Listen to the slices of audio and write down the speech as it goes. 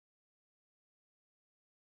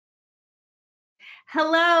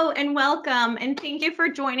Hello and welcome, and thank you for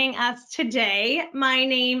joining us today. My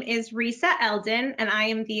name is Risa Eldon, and I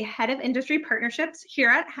am the Head of Industry Partnerships here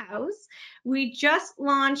at Houzz. We just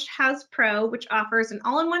launched Houzz Pro, which offers an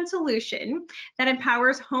all-in-one solution that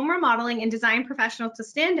empowers home remodeling and design professionals to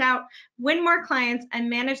stand out, win more clients, and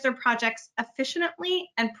manage their projects efficiently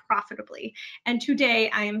and profitably. And today,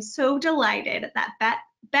 I am so delighted that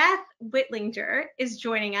Beth Whitlinger is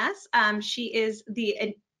joining us. She is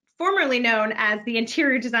formerly known as the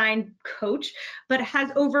interior design coach, but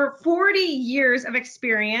has over 40 years of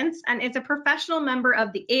experience and is a professional member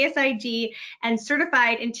of the ASID and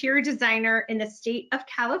certified interior designer in the state of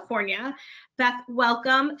California. Beth,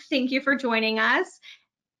 welcome. Thank you for joining us.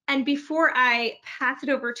 And before I pass it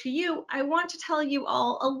over to you, I want to tell you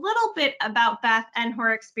all a little bit about Beth and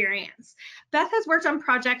her experience. Beth has worked on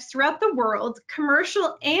projects throughout the world,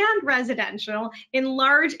 commercial and residential, in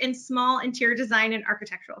large and small interior design and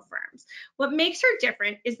architectural firms. What makes her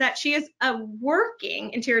different is that she is a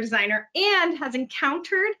working interior designer and has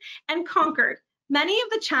encountered and conquered many of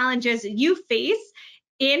the challenges you face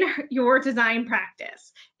in your design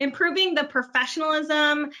practice. Improving the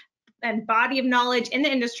professionalism and body of knowledge in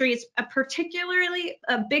the industry is particularly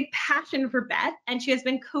a big passion for Beth, and she has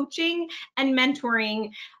been coaching and mentoring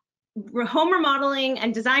home remodeling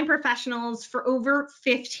and design professionals for over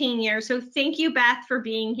 15 years. So thank you, Beth, for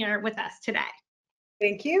being here with us today.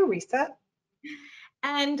 Thank you, Risa.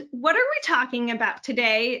 And what are we talking about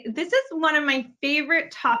today? This is one of my favorite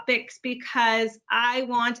topics because I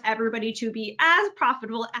want everybody to be as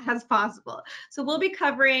profitable as possible. So we'll be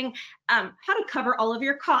covering how to cover all of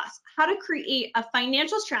your costs, how to create a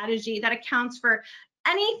financial strategy that accounts for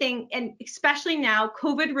anything, and especially now,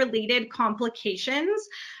 COVID-related complications.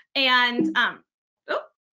 And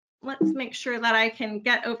let's make sure that I can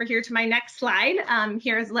get over here to my next slide.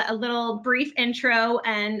 Here's a little brief intro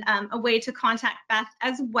and a way to contact Beth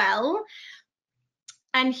as well.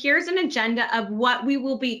 And here's an agenda of what we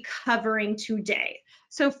will be covering today.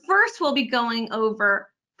 So first, we'll be going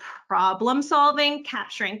over problem solving,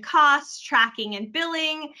 capturing costs, tracking and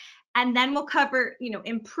billing, and then we'll cover,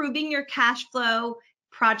 improving your cash flow,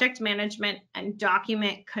 project management, and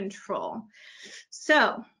document control.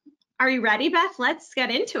 So, are you ready, Beth? Let's get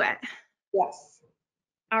into it. Yes.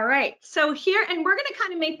 All right. So here, and we're going to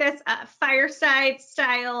kind of make this a fireside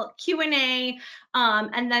style Q&A,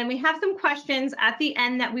 and then we have some questions at the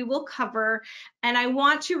end that we will cover. And I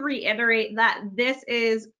want to reiterate that this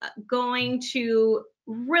is going to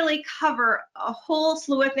really cover a whole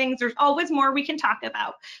slew of things. There's always more we can talk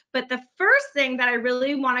about. But the first thing that I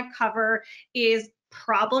really want to cover is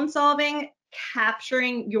problem solving,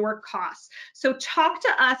 capturing your costs. So talk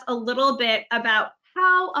to us a little bit about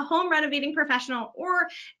how a home renovating professional or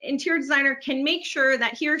interior designer can make sure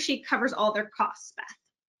that he or she covers all their costs, Beth.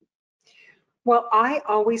 Well, I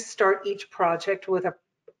always start each project with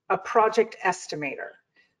a project estimator.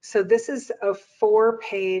 So this is a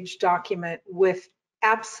 4-page document with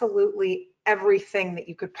absolutely everything that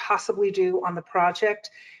you could possibly do on the project,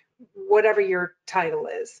 whatever your title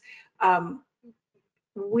is.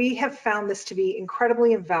 We have found this to be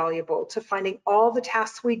incredibly invaluable to finding all the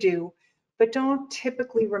tasks we do, but don't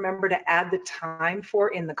typically remember to add the time for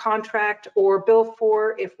in the contract or bill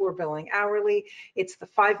for if we're billing hourly. It's the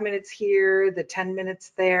 5 minutes here, the 10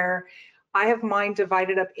 minutes there. I have mine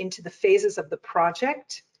divided up into the phases of the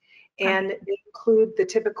project, and they include the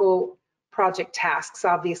typical project tasks,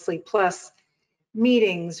 obviously, plus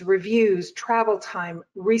meetings, reviews, travel time,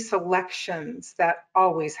 reselections that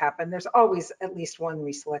always happen. There's always at least one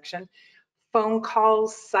reselection, phone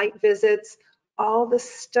calls, site visits, all the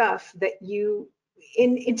stuff that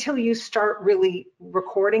until you start really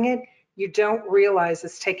recording it, you don't realize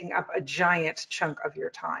it's taking up a giant chunk of your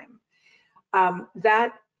time.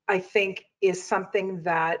 That, I think, is something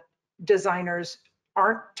that designers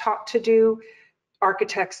aren't taught to do.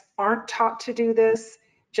 Architects aren't taught to do this.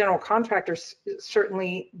 General contractors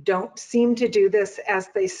certainly don't seem to do this as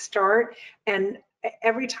they start. And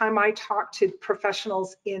every time I talk to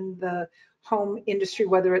professionals in the home industry,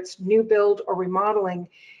 whether it's new build or remodeling,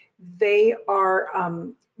 they are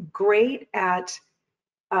great at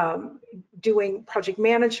doing project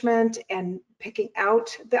management and picking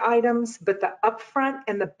out the items, but the upfront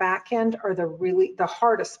and the back end are the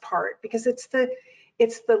hardest part, because it's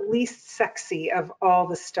the least sexy of all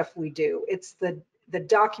the stuff we do. It's the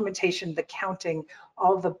documentation, the counting,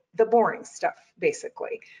 all the boring stuff,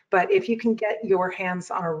 basically. But if you can get your hands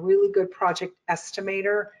on a really good project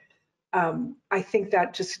estimator, I think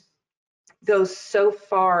that just goes so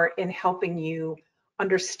far in helping you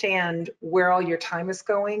understand where all your time is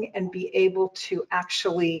going and be able to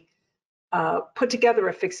actually put together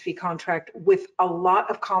a fixed fee contract with a lot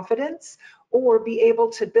of confidence, or be able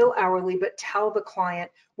to bill hourly but tell the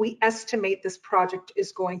client, we estimate this project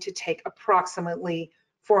is going to take approximately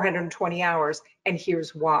 420 hours, and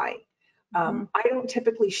here's why. I don't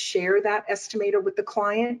typically share that estimator with the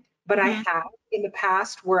client, but I have in the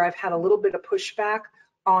past where I've had a little bit of pushback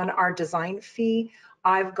on our design fee.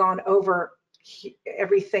 I've gone over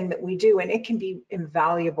everything that we do, and it can be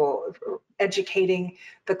invaluable educating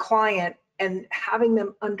the client and having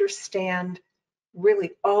them understand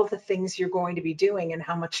really all the things you're going to be doing and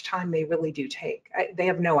how much time they really do take. They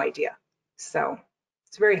have no idea. So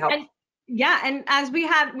it's very helpful. Yeah, and as we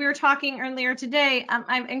were talking earlier today,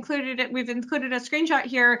 we've included a screenshot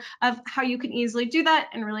here of how you can easily do that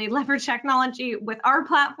and really leverage technology with our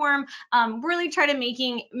platform. Really try to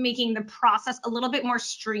making the process a little bit more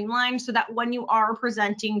streamlined so that when you are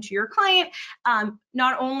presenting to your client,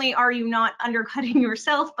 not only are you not undercutting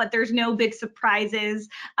yourself, but there's no big surprises.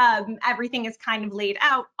 Everything is kind of laid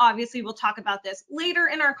out. Obviously, we'll talk about this later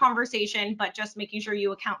in our conversation, but just making sure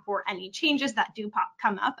you account for any changes that do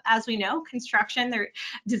come up. As we know, construction,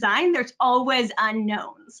 design, there's always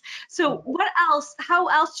unknowns. So how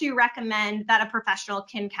else do you recommend that a professional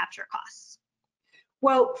can capture costs?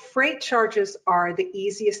 Well, freight charges are the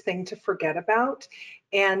easiest thing to forget about.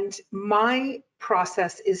 And my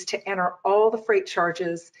process is to enter all the freight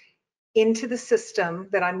charges into the system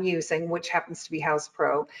that I'm using, which happens to be Houzz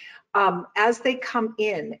Pro, as they come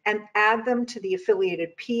in, and add them to the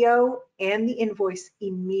affiliated PO and the invoice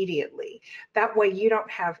immediately. That way you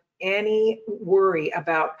don't have any worry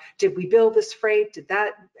about, did we bill this freight? Did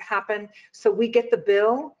that happen? So we get the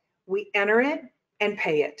bill, we enter it and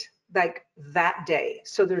pay it like that day.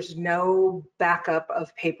 So there's no backup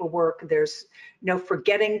of paperwork. There's no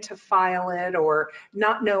forgetting to file it or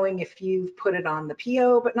not knowing if you've put it on the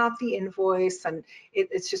PO but not the invoice. And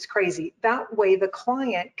it's just crazy. That way the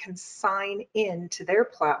client can sign in to their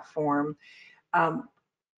platform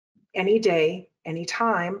any day,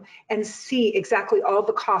 anytime, and see exactly all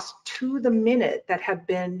the costs to the minute that have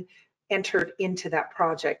been entered into that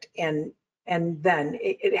project. And then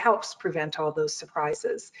it helps prevent all those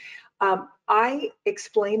surprises. I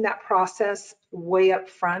explain that process way up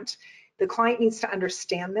front. The client needs to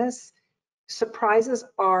understand this. Surprises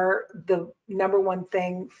are the #1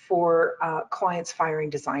 thing for clients firing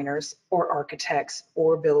designers or architects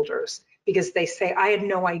or builders, because they say, I had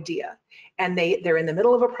no idea. And they're in the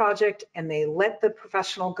middle of a project and they let the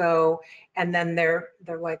professional go, and then they're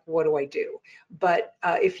like, what do I do? But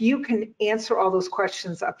if you can answer all those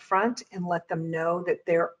questions up front and let them know that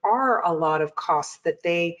there are a lot of costs that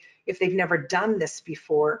if they've never done this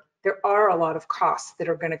before, there are a lot of costs that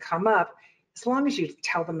are going to come up. As long as you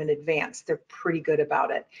tell them in advance, they're pretty good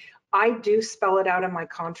about it. I do spell it out in my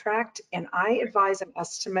contract, and I advise an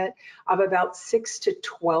estimate of about 6 to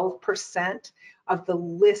 12% of the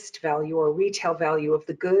list value or retail value of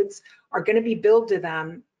the goods are going to be billed to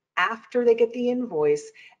them after they get the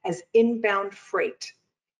invoice as inbound freight.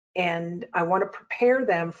 And I want to prepare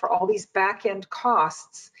them for all these back-end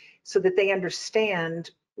costs so that they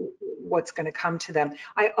understand what's going to come to them.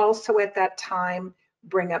 I also at that time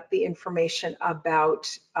bring up the information about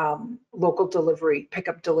local delivery,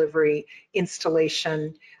 pickup delivery,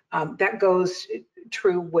 installation. That goes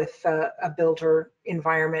true with a builder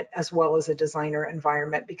environment as well as a designer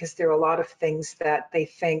environment, because there are a lot of things that they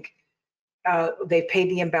think they've paid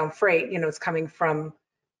the inbound freight, it's coming from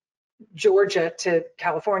Georgia to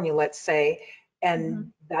California, let's say,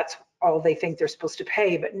 and that's all they think they're supposed to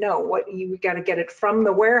pay. But no, you got to get it from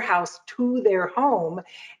the warehouse to their home,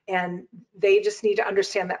 and they just need to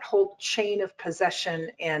understand that whole chain of possession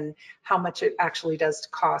and how much it actually does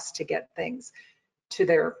cost to get things to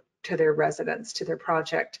their residence, to their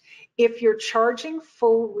project. If you're charging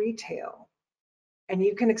full retail, and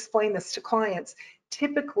you can explain this to clients,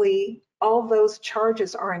 typically all those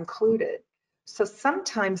charges are included. So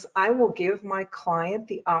sometimes I will give my client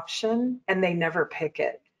the option and they never pick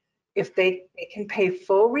it. If they can pay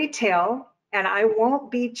full retail and I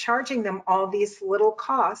won't be charging them all these little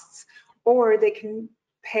costs, or they can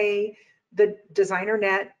pay the designer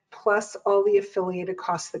net plus all the affiliated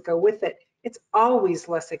costs that go with it, it's always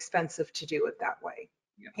less expensive to do it that way.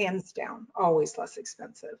 Hands down, always less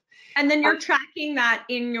expensive. And then you're tracking that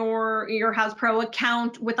in your Houzz Pro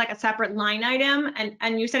account with like a separate line item,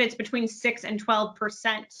 and you said it's between 6 and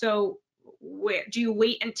 12%. So do you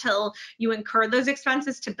wait until you incur those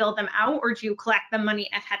expenses to bill them out, or do you collect the money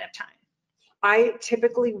ahead of time? I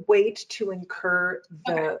typically wait to incur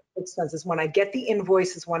Okay. the expenses. When I get the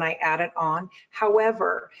invoices, when I add it on.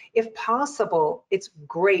 However, if possible, it's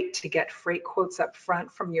great to get freight quotes up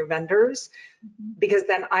front from your vendors, because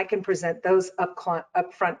then I can present those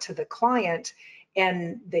up front to the client,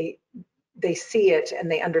 and they see it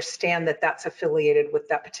and they understand that that's affiliated with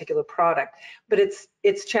that particular product. But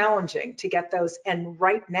it's challenging to get those. And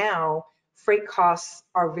right now, freight costs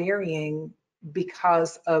are varying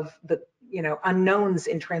because of the unknowns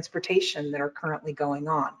in transportation that are currently going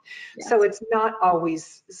on. Yes. So it's not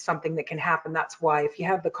always something that can happen. That's why if you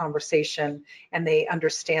have the conversation and they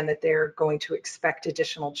understand that they're going to expect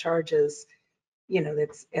additional charges,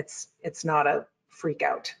 it's not a freak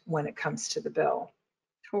out when it comes to the bill.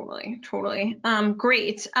 Totally.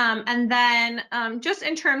 Great. And then just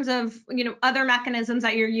in terms of, other mechanisms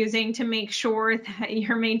that you're using to make sure that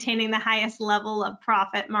you're maintaining the highest level of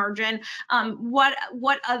profit margin, what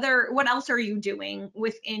else are you doing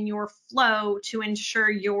within your flow to ensure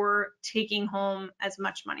you're taking home as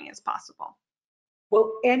much money as possible?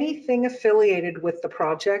 Well, anything affiliated with the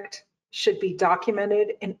project should be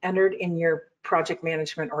documented and entered in your project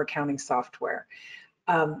management or accounting software.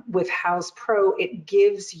 With Houzz Pro, it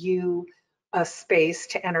gives you a space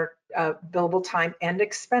to enter billable time and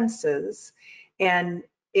expenses, and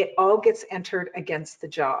it all gets entered against the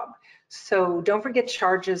job. So don't forget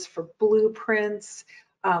charges for blueprints,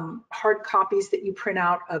 hard copies that you print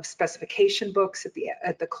out of specification books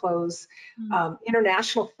at the close,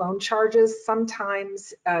 international phone charges.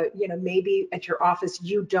 Sometimes, maybe at your office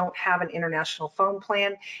you don't have an international phone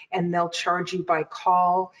plan, and they'll charge you by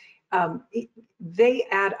call. They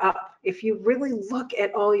add up. If you really look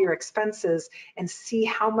at all your expenses and see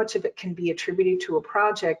how much of it can be attributed to a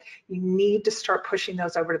project, you need to start pushing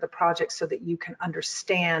those over to the project so that you can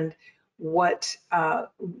understand what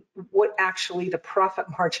actually the profit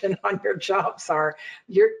margin on your jobs are.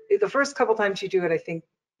 The first couple times you do it, I think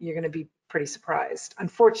you're going to be pretty surprised,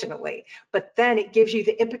 unfortunately. But then it gives you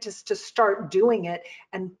the impetus to start doing it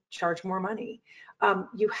and charge more money.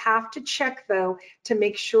 You have to check, though, to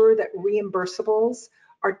make sure that reimbursables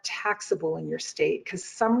are taxable in your state, because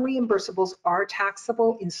some reimbursables are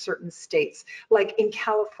taxable in certain states. Like in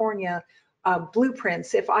California,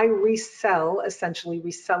 blueprints, if I essentially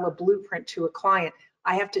resell a blueprint to a client,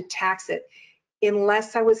 I have to tax it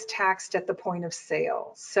unless I was taxed at the point of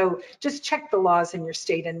sale. So just check the laws in your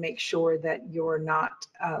state and make sure that you're not,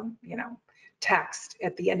 taxed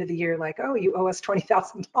at the end of the year like, oh, you owe us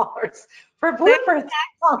 $20,000 for blueprints.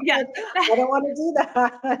 Yeah. I don't want to do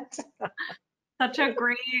that.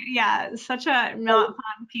 Such a not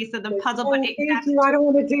fun piece of the puzzle. Oh, but thank you. I don't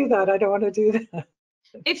want to do that. I don't want to do that.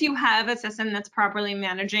 If you have a system that's properly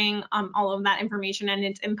managing all of that information and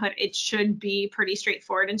its input, it should be pretty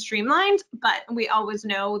straightforward and streamlined. But we always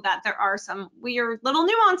know that there are some weird little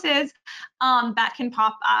nuances that can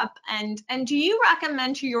pop up. And do you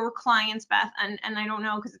recommend to your clients, Beth, and I don't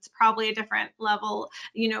know, because it's probably a different level,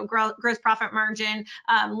 gross profit margin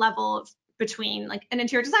level between like an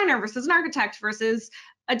interior designer versus an architect versus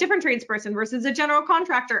a different tradesperson versus a general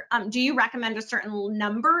contractor. Do you recommend a certain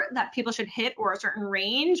number that people should hit, or a certain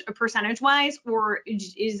range percentage wise, or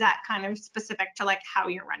is that kind of specific to like how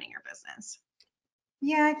you're running your business?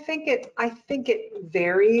 Yeah, I think it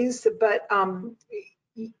varies, but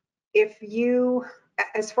if you,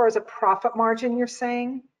 as far as a profit margin, you're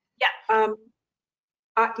saying, yeah,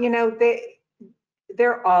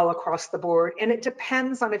 they're all across the board, and it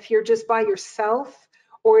depends on if you're just by yourself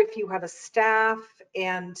or if you have a staff,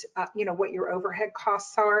 and what your overhead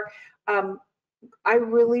costs are. I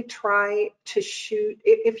really try to shoot,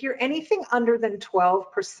 if you're anything under than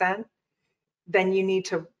 12%, then you need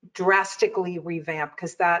to drastically revamp,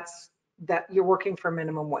 because that you're working for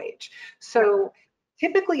minimum wage. So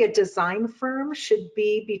typically a design firm should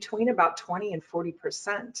be between about 20 and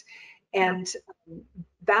 40%. And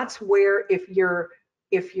that's where if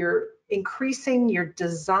you're increasing your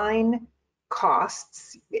design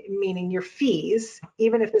costs, meaning your fees,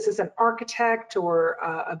 even if this is an architect or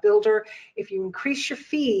a builder, if you increase your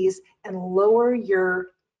fees and lower your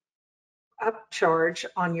upcharge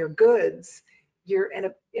on your goods, you're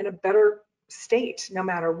in a better state no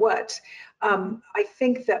matter what. I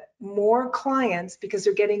think that more clients, because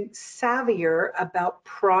they're getting savvier about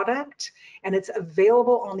product and it's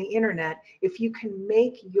available on the internet, if you can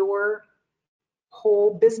make your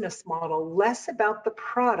whole business model less about the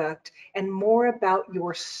product and more about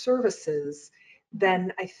your services,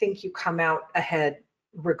 then I think you come out ahead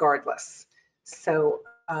regardless. So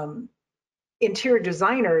interior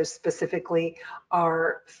designers specifically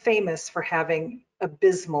are famous for having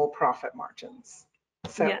abysmal profit margins.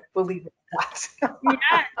 So we'll leave it at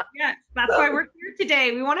that. Yes, that's why we're here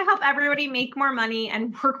today. We want to help everybody make more money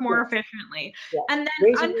and work more efficiently. Yeah. And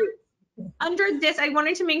then Raise your under this, I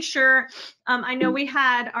wanted to make sure, I know we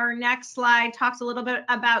had our next slide talks a little bit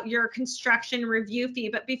about your construction review fee,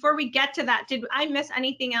 but before we get to that, did I miss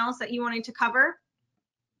anything else that you wanted to cover?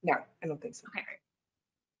 No, I don't think so. Okay.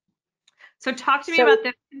 So talk to me about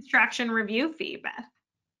this construction review fee, Beth.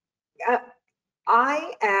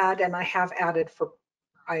 I add, and I have added for,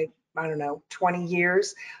 I don't know, 20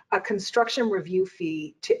 years, a construction review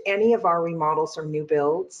fee to any of our remodels or new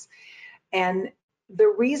builds. And the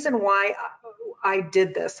reason why I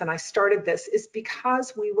did this and I started this is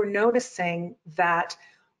because we were noticing that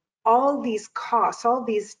all these costs, all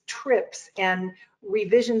these trips and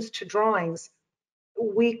revisions to drawings,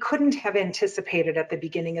 we couldn't have anticipated at the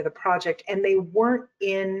beginning of the project, and they weren't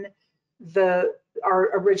in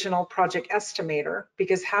our original project estimator,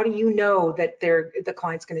 because how do you know that the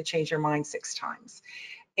client's going to change their mind 6 times?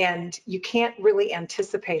 And you can't really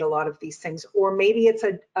anticipate a lot of these things. Or maybe it's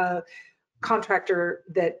a contractor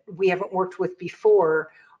that we haven't worked with before,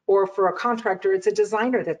 or for a contractor, it's a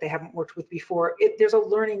designer that they haven't worked with before. There's a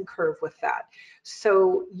learning curve with that.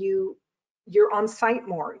 So you're on site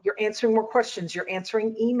more, you're answering more questions, you're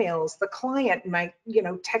answering emails. The client might,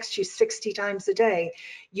 text you 60 times a day.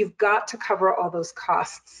 You've got to cover all those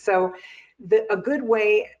costs. So a good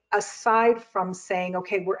way, aside from saying,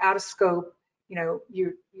 okay, we're out of scope,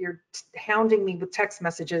 you're hounding me with text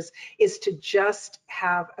messages, is to just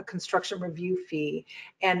have a construction review fee.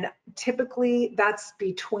 And typically that's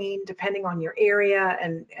between, depending on your area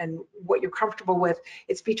and what you're comfortable with,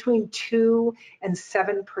 it's between 2 and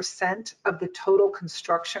 7% of the total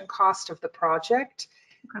construction cost of the project.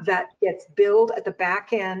 Okay. That gets billed at the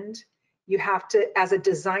back end. You have to, as a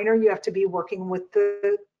designer, you have to be working with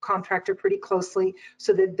the contractor pretty closely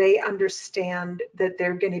so that they understand that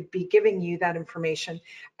they're going to be giving you that information.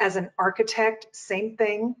 As an architect, same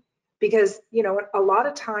thing, because a lot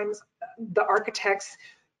of times the architects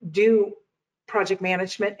do project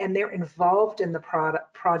management and they're involved in the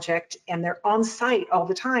project and they're on site all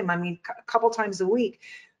the time. I mean, a couple times a week.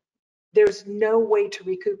 There's no way to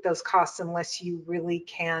recoup those costs unless you really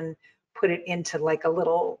can put it into like a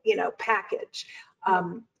little, package.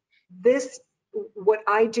 What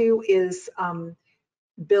I do is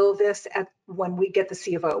bill this when we get the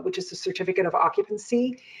C of O, which is the certificate of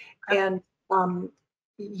occupancy. And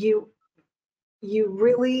you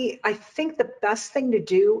really, I think the best thing to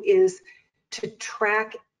do is to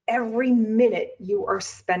track every minute you are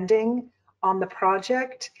spending on the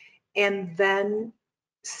project and then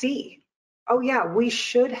see, oh yeah, we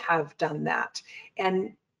should have done that.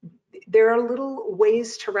 And there are little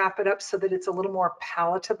ways to wrap it up so that it's a little more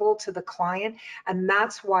palatable to the client. And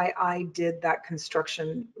that's why I did that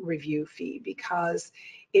construction review fee, because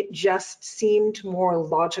it just seemed more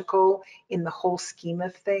logical in the whole scheme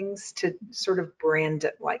of things to sort of brand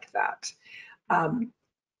it like that. I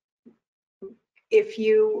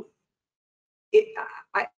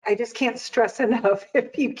just can't stress enough,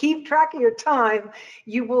 if you keep track of your time,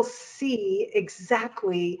 you will see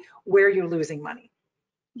exactly where you're losing money.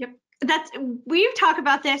 Yep. We've talked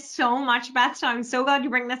about this so much, Beth, so I'm so glad you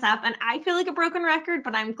bring this up. And I feel like a broken record,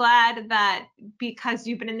 but I'm glad that because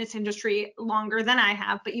you've been in this industry longer than I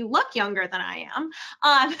have, but you look younger than I am,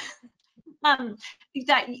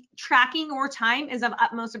 that tracking your time is of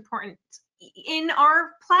utmost importance. In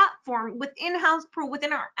our platform, within Houzz Pro,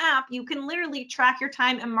 within our app, you can literally track your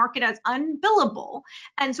time and mark it as unbillable.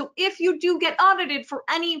 And so if you do get audited for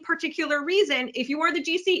any particular reason, if you are the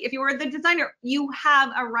GC, if you are the designer, you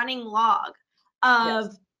have a running log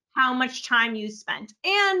of how much time you spent.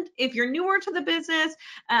 And if you're newer to the business,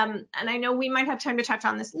 and I know we might have time to touch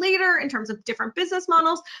on this later in terms of different business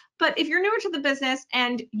models, but if you're newer to the business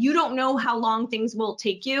and you don't know how long things will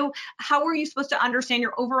take you, how are you supposed to understand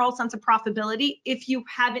your overall sense of profitability if you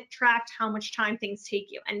haven't tracked how much time things take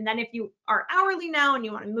you? And then if you are hourly now and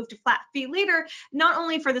you want to move to flat fee later, not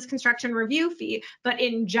only for this construction review fee, but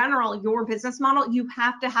in general, your business model, you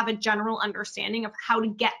have to have a general understanding of how to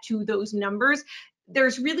get to those numbers.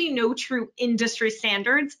 There's really no true industry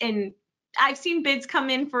standards, and I've seen bids come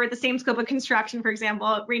in for the same scope of construction, for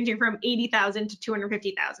example, ranging from 80,000 to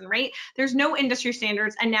 250,000, right? There's no industry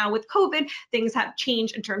standards. And now with COVID, things have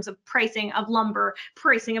changed in terms of pricing of lumber,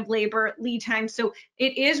 pricing of labor, lead time. So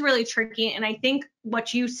it is really tricky. And I think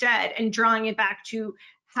what you said, and drawing it back to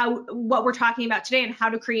what we're talking about today and how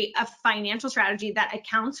to create a financial strategy that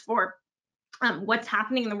accounts for what's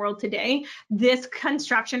happening in the world today, this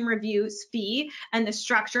construction reviews fee and the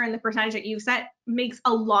structure and the percentage that you've set makes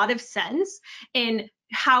a lot of sense in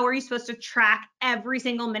how are you supposed to track every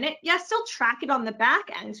single minute? Yes, still track it on the back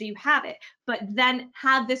end so you have it, but then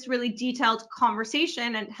have this really detailed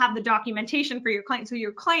conversation and have the documentation for your client so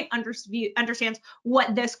your client understands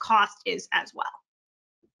what this cost is as well.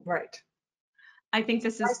 Right. I think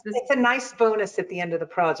this is it's a nice bonus at the end of the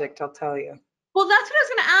project, I'll tell you. Well, that's what I was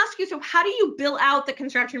going to ask you. So how do you bill out the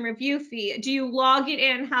construction review fee? Do you log it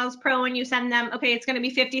in Houzz Pro and you send them, okay, it's going to be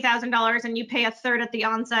 $50,000 and you pay a third at the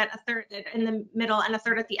onset, a third in the middle, and a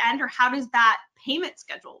third at the end? Or how does that payment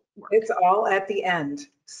schedule work? It's all at the end.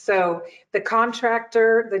 So the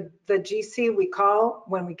contractor, the GC, we call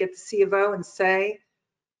when we get the C of O and say,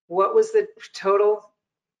 what was the total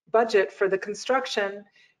budget for the construction?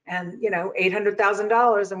 And,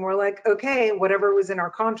 $800,000. And we're like, okay, whatever was in our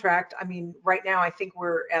contract. I mean, right now, I think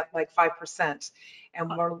we're at like 5%,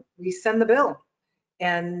 and we send the bill,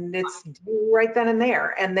 and it's due right then and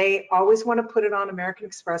there. And they always want to put it on American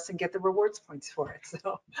Express and get the rewards points for it.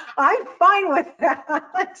 So I'm fine with that.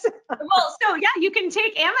 Well, so yeah, you can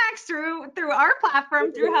take Amex through our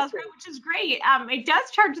platform, through Houzz Pro, which is great. It does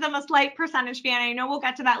charge them a slight percentage fee, and I know we'll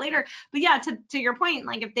get to that later. But yeah, to your point,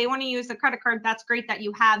 like if they want to use the credit card, that's great that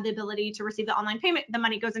you have the ability to receive the online payment. The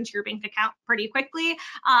money goes into your bank account pretty quickly,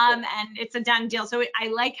 and it's a done deal. So I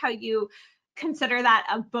like how you consider that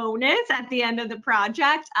a bonus at the end of the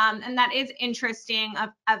project. And that is interesting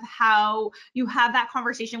of how you have that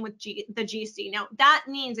conversation with the GC. Now, that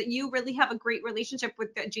means that you really have a great relationship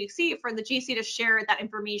with the GC for the GC to share that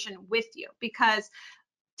information with you, because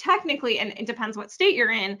technically, and it depends what state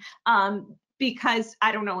you're in, because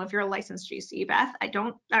I don't know if you're a licensed GC, Beth.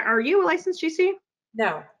 Are you a licensed GC?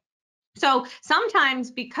 No. So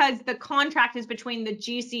sometimes, because the contract is between the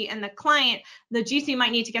GC and the client, the GC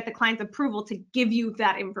might need to get the client's approval to give you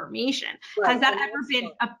that information. Right. Has that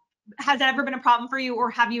ever been a problem for you, or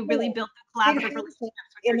have you really built a collaborative relationship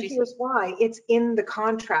with your GC? And here's why: it's in the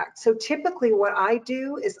contract. So typically what I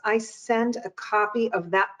do is I send a copy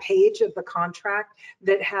of that page of the contract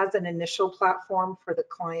that has an initial platform for the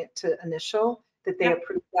client to initial, that they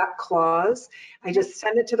approve that clause. I just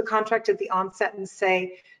send it to the contract at the onset and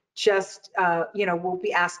say, we'll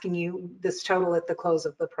be asking you this total at the close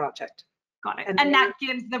of the project. Got it. And that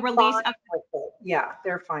gives the release of it. Yeah,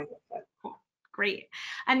 they're fine with it. Cool. Great.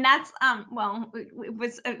 And that's it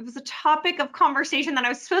was a topic of conversation that I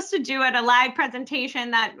was supposed to do at a live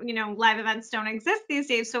presentation that, live events don't exist these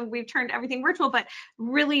days, so we've turned everything virtual. But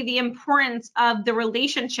really the importance of the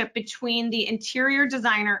relationship between the interior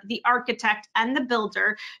designer, the architect, and the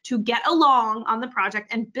builder to get along on the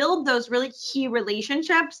project and build those really key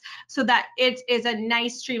relationships so that it is a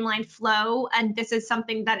nice streamlined flow, and this is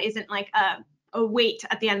something that isn't like a wait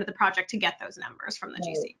at the end of the project to get those numbers from the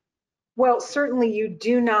GC. Well, certainly you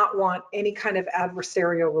do not want any kind of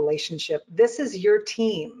adversarial relationship. This is your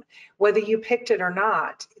team, whether you picked it or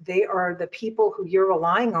not. They are the people who you're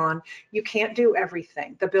relying on. You can't do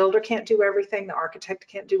everything. The builder can't do everything. The architect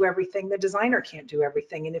can't do everything. The designer can't do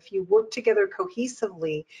everything. And if you work together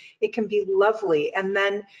cohesively, it can be lovely. And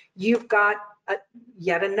then you've got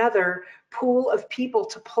yet another pool of people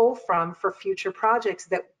to pull from for future projects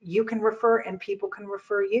that you can refer and people can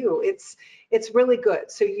refer you. It's really good.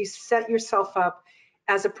 So you set yourself up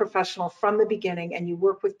as a professional from the beginning, and you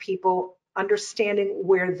work with people understanding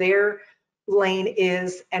where their lane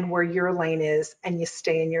is and where your lane is, and you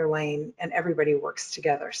stay in your lane, and everybody works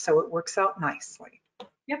together. So it works out nicely.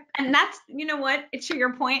 Yep. And that's, to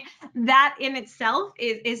your point, that in itself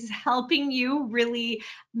is helping you really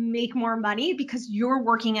make more money because you're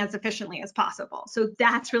working as efficiently as possible. So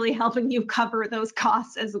that's really helping you cover those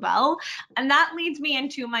costs as well. And that leads me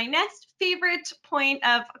into my next favorite point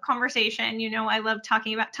of conversation. I love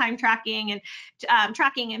talking about time tracking and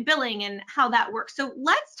tracking and billing and how that works. So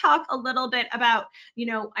let's talk a little bit about,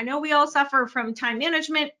 I know we all suffer from time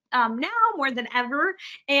management now more than ever.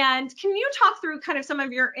 And can you talk through kind of some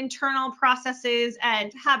of your internal processes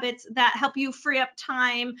and habits that help you free up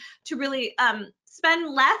time to really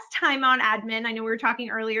spend less time on admin? I know we were talking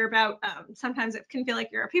earlier about sometimes it can feel like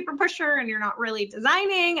you're a paper pusher and you're not really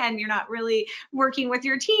designing and you're not really working with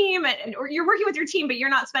your team, or you're working with your team, but you're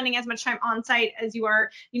not spending as much time on site as you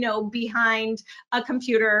are, behind a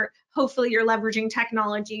computer. Hopefully you're leveraging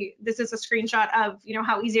technology. This is a screenshot of,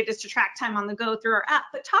 how easy it is to track time on the go through our app.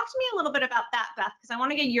 But talk to me a little bit about that, Beth, because I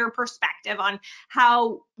want to get your perspective on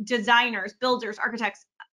how designers, builders, architects,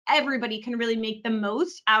 everybody can really make the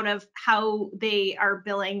most out of how they are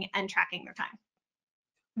billing and tracking their time.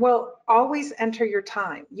 Well, always enter your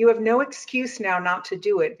time. You have no excuse now not to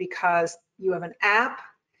do it because you have an app,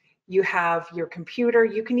 you have your computer,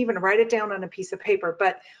 you can even write it down on a piece of paper,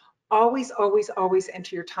 but always, always, always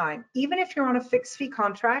enter your time. Even if you're on a fixed fee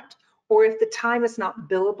contract or if the time is not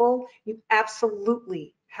billable, you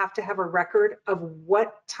absolutely have to have a record of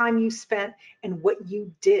what time you spent and what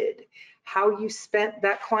you did, how you spent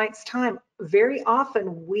that client's time. Very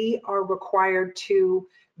often we are required to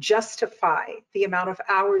justify the amount of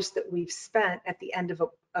hours that we've spent at the end of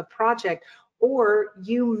a project, or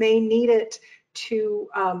you may need it to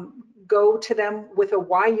go to them with a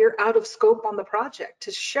why you're out of scope on the project,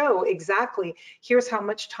 to show exactly, here's how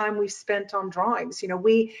much time we've spent on drawings. You know,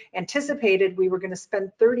 we anticipated we were going to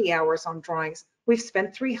spend 30 hours on drawings. We've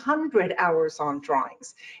spent 300 hours on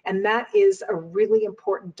drawings, and that is a really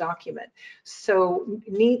important document. So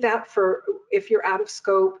need that for if you're out of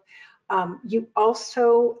scope. You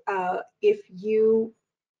also, if you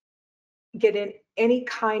get in any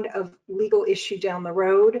kind of legal issue down the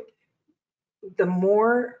road, the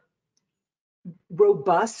more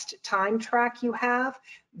robust time track you have,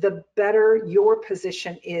 the better your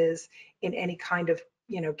position is in any kind of,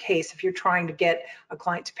 you know, case. If you're trying to get a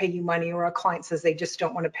client to pay you money, or a client says they just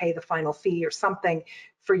don't want to pay the final fee or something,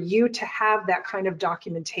 for you to have that kind of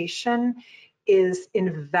documentation is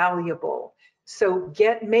invaluable. So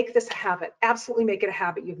make this a habit. Absolutely make it a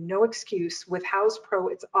habit. You have no excuse. With Houzz Pro,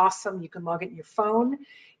 it's awesome. You can log it in your phone.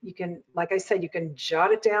 You can, like I said, you can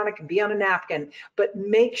jot it down. It can be on a napkin, but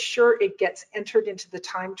make sure it gets entered into the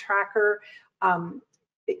time tracker.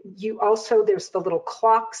 You also, there's the little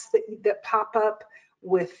clocks that pop up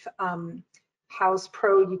with Houzz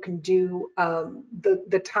Pro. You can do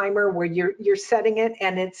the timer where you're setting it,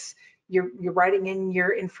 and you're writing in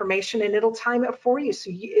your information, and it'll time it for you. So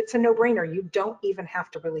it's a no-brainer. You don't even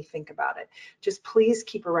have to really think about it. Just please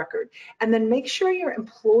keep a record. And then make sure your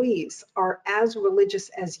employees are as religious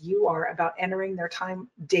as you are about entering their time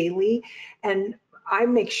daily. And I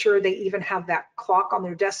make sure they even have that clock on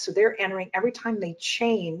their desk, so they're entering every time they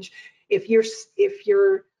change. If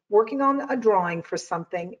you're working on a drawing for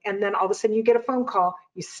something, and then all of a sudden you get a phone call,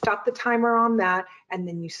 you stop the timer on that, and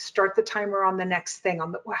then you start the timer on the next thing,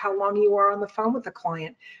 on how long you are on the phone with the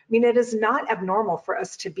client. I mean, it is not abnormal for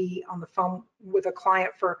us to be on the phone with a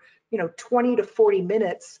client for, you know, 20 to 40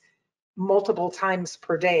 minutes multiple times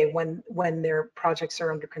per day when their projects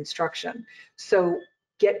are under construction. So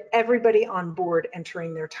get everybody on board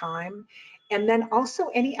entering their time. And then also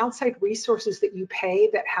any outside resources that you pay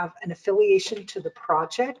that have an affiliation to the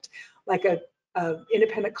project, like a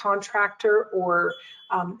independent contractor, or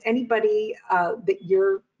anybody that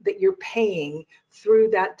you're paying through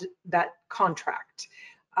that contract.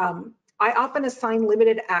 I often assign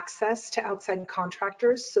limited access to outside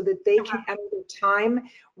contractors so that they can enter their time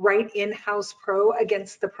right in Houzz Pro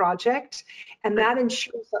against the project. And that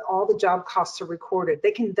ensures that all the job costs are recorded.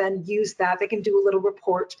 They can then use that, they can do a little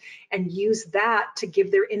report and use that to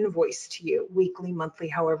give their invoice to you weekly, monthly,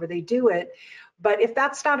 however they do it. But if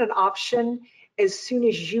that's not an option, as soon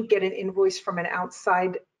as you get an invoice from an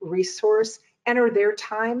outside resource, enter their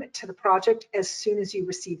time to the project as soon as you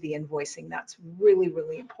receive the invoicing. That's really,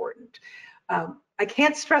 really important. I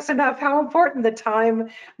can't stress enough how important the time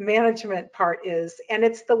management part is, and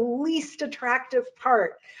it's the least attractive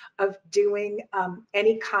part of doing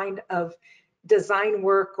any kind of design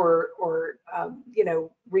work or you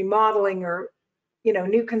know, remodeling or, you know,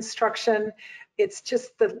 new construction. It's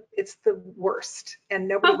just it's the worst, and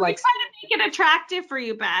nobody likes. But we try to make it attractive for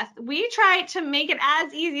you, Beth. We try to make it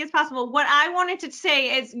as easy as possible. What I wanted to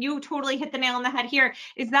say is, you totally hit the nail on the head here,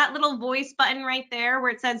 is that little voice button right there where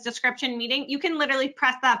it says description meeting. You can literally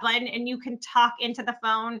press that button and you can talk into the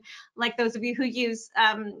phone, like those of you who use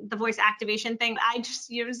the voice activation thing. I just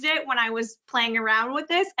used it when I was playing around with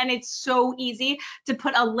this, and it's so easy to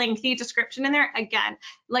put a lengthy description in there. Again,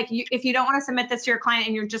 like if you don't want to submit this to your client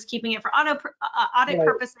and you're just keeping it for audit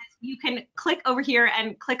purposes, you can click over here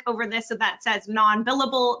and click over this, so that says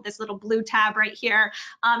non-billable, this little blue tab right here,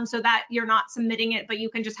 so that you're not submitting it, but you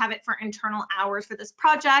can just have it for internal hours for this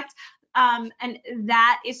project. And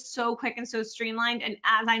that is so quick and so streamlined. And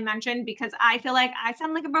as I mentioned, because I feel like I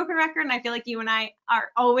sound like a broken record, and I feel like you and I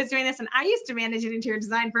are always doing this, and I used to manage an interior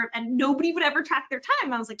design firm and nobody would ever track their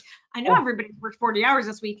time. I was like, I know everybody's worked 40 hours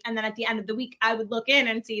this week. And then at the end of the week, I would look in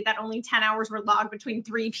and see that only 10 hours were logged between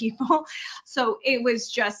 3 people. So it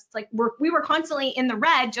was just like, we were constantly in the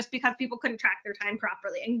red just because people couldn't track their time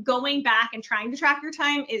properly. And going back and trying to track your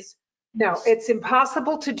time is no, it's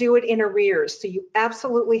impossible to do it in arrears. So you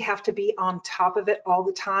absolutely have to be on top of it all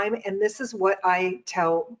the time. And this is what I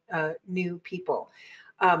tell new people.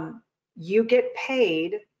 You get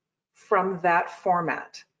paid from that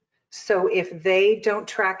format. So if they don't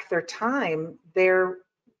track their time, they're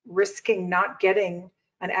risking not getting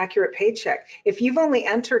an accurate paycheck. If you've only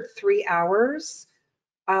entered 3 hours,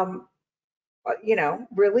 You know,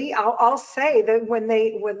 really, I'll say that when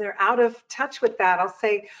they're out of touch with that, I'll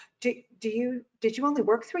say, did you only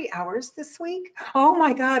work 3 hours this week? Oh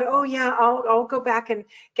my God. Oh yeah, I'll go back and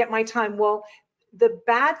get my time. Well, the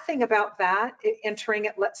bad thing about that, entering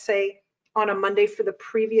it, let's say on a Monday for the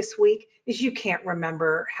previous week, is you can't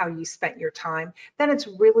remember how you spent your time. Then it's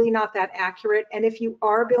really not that accurate. And if you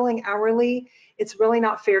are billing hourly, it's really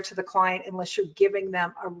not fair to the client unless you're giving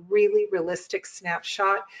them a really realistic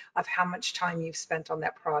snapshot of how much time you've spent on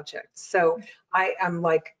that project. So I'm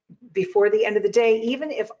like, before the end of the day,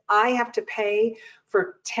 even if I have to pay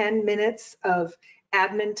for 10 minutes of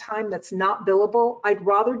admin time that's not billable, I'd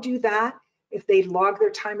rather do that if they log their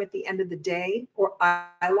time at the end of the day, or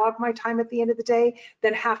I log my time at the end of the day,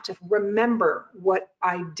 than have to remember what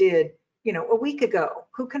I did, you know, a week ago.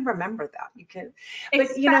 Who can remember that? You can, but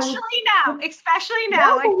Especially you know, especially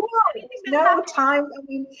now. No, time, I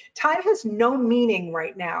mean, time has no meaning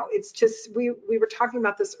right now. It's just, we were talking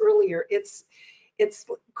about this earlier. It's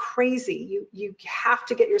crazy. You have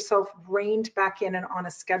to get yourself reined back in and on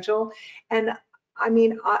a schedule. And I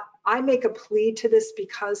mean, I make a plea to this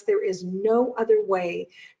because there is no other way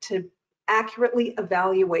to accurately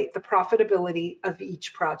evaluate the profitability of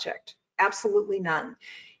each project. Absolutely none.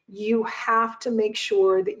 You have to make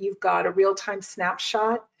sure that you've got a real-time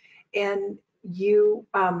snapshot, and it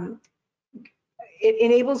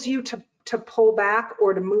enables you to pull back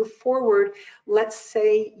or to move forward. Let's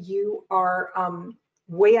say you are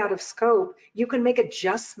way out of scope, you can make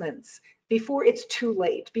adjustments before it's too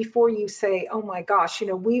late, before you say, oh my gosh, you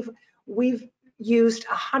know, we've used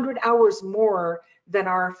 100 hours more than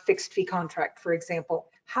our fixed fee contract, for example.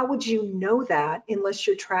 How would you know that unless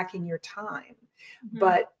you're tracking your time? Mm-hmm.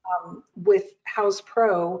 But with Houzz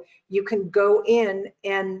Pro, you can go in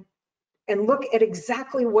and look at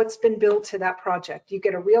exactly what's been billed to that project. You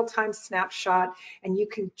get a real-time snapshot, and you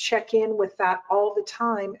can check in with that all the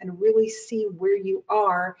time and really see where you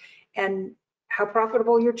are and how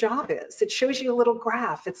profitable your job is. It shows you a little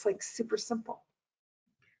graph. It's like super simple.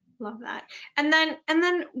 Love that. And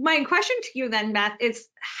then my question to you then, Beth, is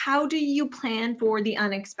how do you plan for the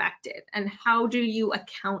unexpected, and how do you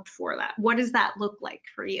account for that? What does that look like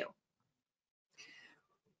for you?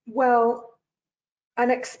 Well,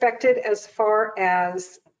 unexpected as far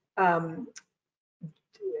as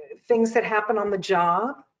things that happen on the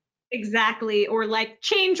job. Exactly. Or like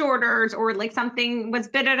change orders, or like something was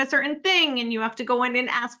bid at a certain thing and you have to go in and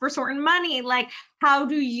ask for certain money. Like, how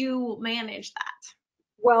do you manage that?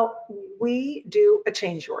 Well, we do a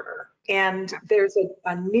change order, and there's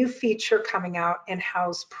a new feature coming out in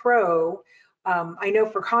Houzz Pro. I know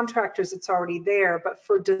for contractors it's already there, but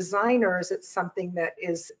for designers it's something that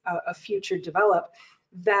is a future develop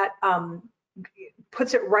that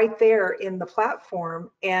puts it right there in the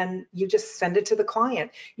platform, and you just send it to the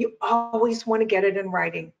client. You always want to get it in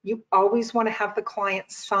writing. You always want to have the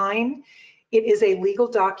client sign. It is a legal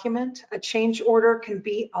document. A change order can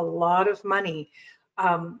be a lot of money.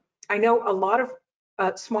 I know a lot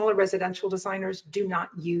of smaller residential designers do not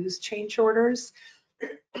use change orders,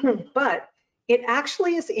 but it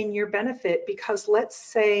actually is in your benefit, because let's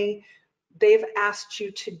say they've asked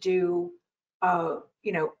you to do,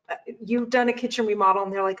 you know, you've done a kitchen remodel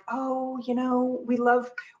and they're like, oh, you know, we love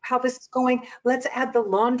how this is going. Let's add the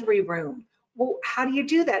laundry room. Well, how do you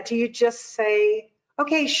do that? Do you just say,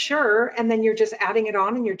 okay, sure, and then you're just adding it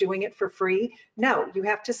on and you're doing it for free? No, you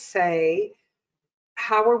have to say,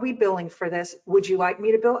 how are we billing for this? Would you like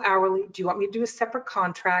me to bill hourly? Do you want me to do a separate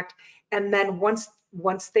contract? And then once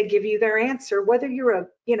they give you their answer, whether you're a,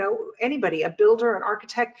 you know, anybody, a builder, an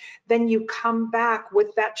architect, then you come back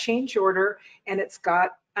with that change order, and it's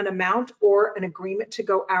got an amount or an agreement to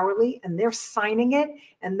go hourly, and they're signing it,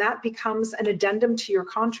 and that becomes an addendum to your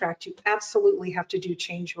contract. You absolutely have to do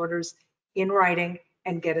change orders in writing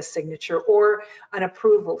and get a signature or an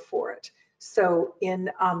approval for it. So in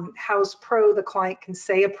Houzz Pro, the client can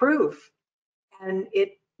say approve, and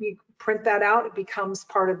you print that out. It becomes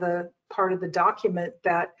part of the document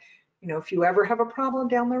that, you know, if you ever have a problem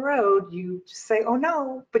down the road, you just say, oh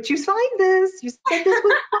no, but you signed this. You said this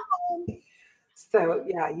was fine. So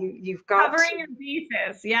yeah, you've got covering your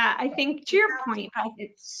bases. Yeah, I think to your point, Beth,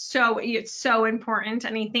 it's so important.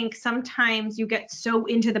 And I think sometimes you get so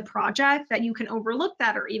into the project that you can overlook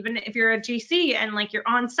that. Or even if you're a GC and like you're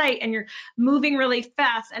on site and you're moving really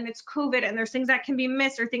fast and it's COVID and there's things that can be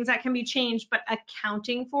missed or things that can be changed, but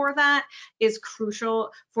accounting for that is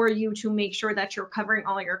crucial for you to make sure that you're covering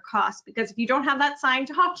all your costs. Because if you don't have that signed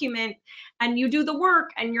document and you do the work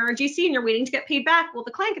and you're a GC and you're waiting to get paid back, well,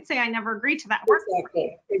 the client could say, I never agreed to that work.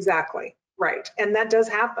 Exactly, right. And that does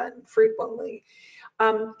happen frequently.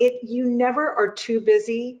 You never are too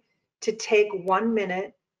busy to take 1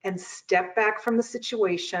 minute and step back from the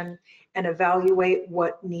situation and evaluate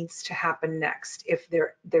what needs to happen next. If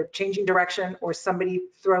they're changing direction or somebody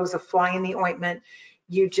throws a fly in the ointment,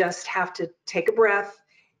 you just have to take a breath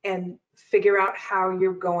and figure out how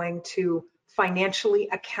you're going to financially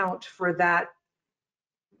account for that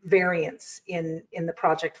variance in the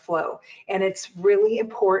project flow. And it's really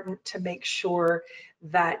important to make sure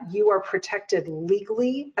that you are protected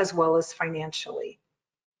legally as well as financially.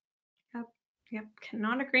 Yep,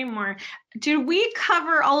 cannot agree more. Did we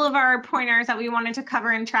cover all of our pointers that we wanted to cover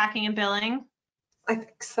in tracking and billing? I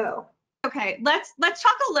think so. Okay, let's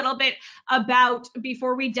talk a little bit about,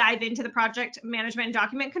 before we dive into the project management and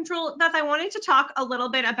document control, Beth, I wanted to talk a little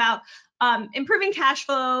bit about improving cash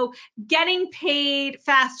flow, getting paid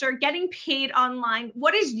faster, getting paid online.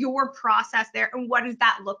 What is your process there, and what does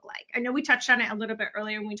that look like? I know we touched on it a little bit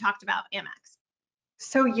earlier when we talked about Amex.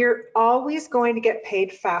 So you're always going to get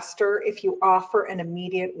paid faster if you offer an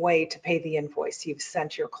immediate way to pay the invoice you've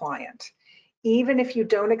sent your client. Even if you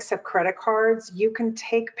don't accept credit cards, you can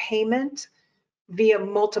take payment via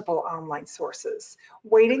multiple online sources.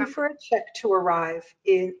 Waiting for a check to arrive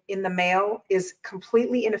in the mail is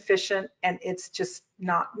completely inefficient, and it's just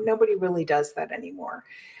not, nobody really does that anymore.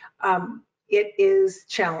 It is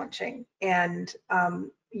challenging, and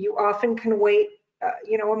you often can wait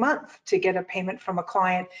a month to get a payment from a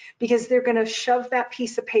client because they're going to shove that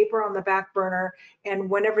piece of paper on the back burner, and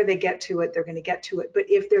whenever they get to it, they're going to get to it. But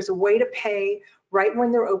if there's a way to pay right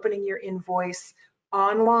when they're opening your invoice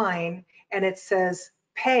online and it says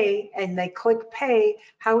pay and they click pay,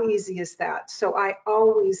 how easy is that? So I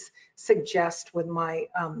always suggest with my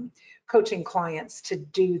coaching clients to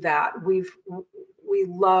do that. We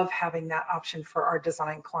love having that option for our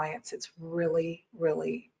design clients. It's really,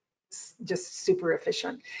 really just super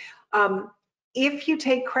efficient. If you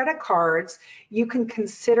take credit cards, you can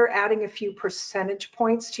consider adding a few percentage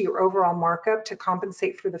points to your overall markup to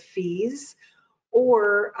compensate for the fees.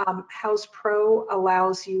 Or Houzz Pro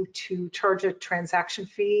allows you to charge a transaction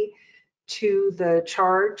fee to the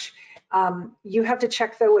charge. You have to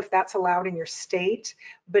check though if that's allowed in your state,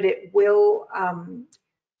 but it will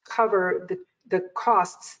cover the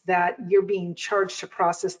costs that you're being charged to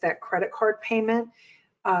process that credit card payment.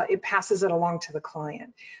 It passes it along to the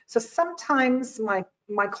client. So sometimes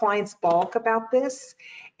my clients balk about this.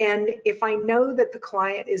 And if I know that the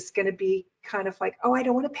client is going to be kind of like, oh, I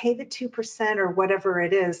don't want to pay the 2% or whatever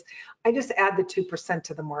it is, I just add the 2%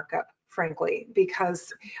 to the markup, frankly,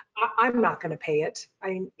 because I'm not going to pay it.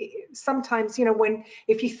 Sometimes,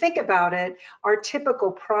 if you think about it, our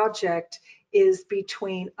typical project is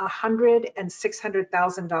between $100,000 and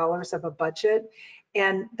 $600,000 of a budget.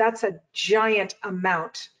 And that's a giant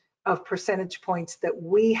amount of percentage points that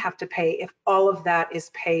we have to pay if all of that is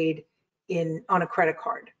paid on a credit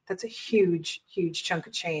card. That's a huge, huge chunk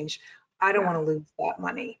of change. I don't want to lose that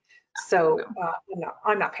money. So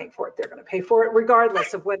I'm not paying for it. They're going to pay for it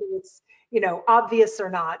regardless of whether it's obvious or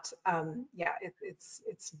not.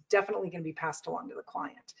 It's definitely going to be passed along to the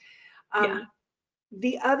client.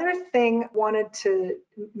 The other thing I wanted to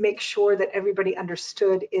make sure that everybody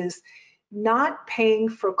understood is not paying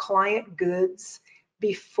for client goods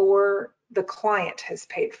before the client has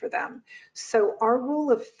paid for them. So our rule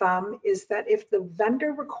of thumb is that if the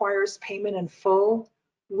vendor requires payment in full,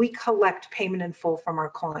 we collect payment in full from our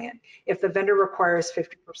client. If the vendor requires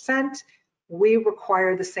 50%, we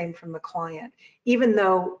require the same from the client, even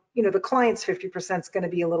though the client's 50% is going to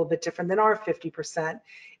be a little bit different than our 50%,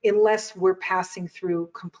 unless we're passing through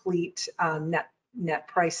complete net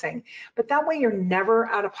pricing. But that way you're never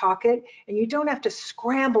out of pocket, and you don't have to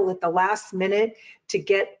scramble at the last minute to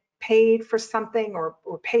get paid for something or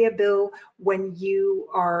pay a bill when you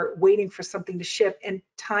are waiting for something to ship, and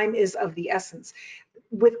time is of the essence.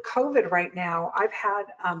 With COVID right now, I've had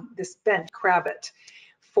this bench crab it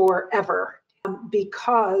forever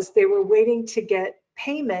because they were waiting to get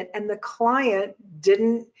payment and the client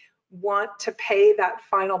didn't want to pay that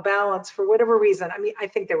final balance for whatever reason. I mean, I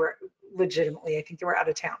think they were out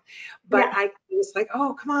of town, but I was like,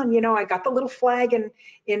 oh, come on, I got the little flag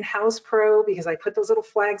in Houzz Pro because I put those little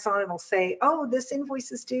flags on and it'll say, oh, this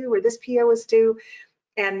invoice is due or this PO is due.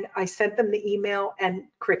 And I sent them the email and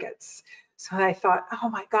crickets. So I thought, oh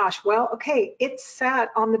my gosh, well, okay, it sat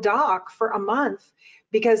on the dock for a month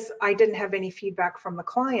because I didn't have any feedback from the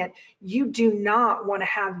client. You do not want to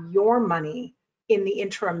have your money in the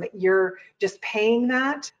interim that you're just paying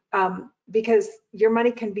that because your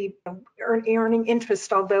money can be earning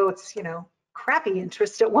interest, although it's, crappy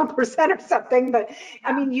interest at 1% or something. But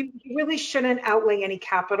I mean, you really shouldn't outlay any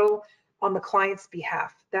capital on the client's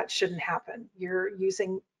behalf. That shouldn't happen. You're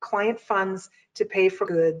using client funds to pay for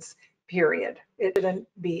goods. period. It shouldn't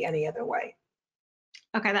be any other way.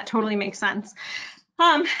 Okay, that totally makes sense.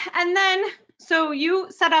 And then, so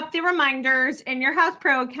you set up the reminders in your Houzz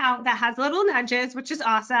Pro account that has little nudges, which is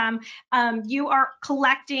awesome. You are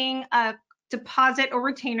collecting a deposit or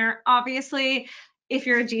retainer. Obviously, if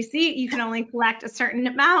you're a GC, you can only collect a certain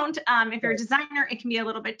amount. If you're a designer, it can be a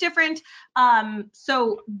little bit different.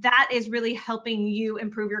 So that is really helping you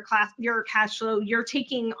improve your cash flow. You're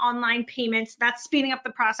taking online payments. That's speeding up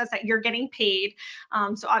the process that you're getting paid.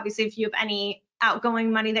 So obviously, if you have any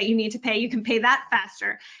outgoing money that you need to pay, you can pay that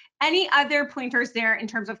faster. Any other pointers there in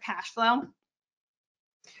terms of cash flow?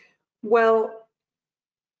 Well,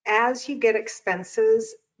 as you get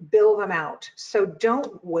expenses, bill them out. So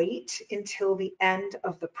don't wait until the end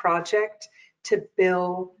of the project to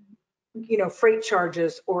bill, freight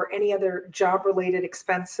charges or any other job related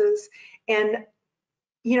expenses. And,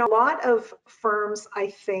 a lot of firms, I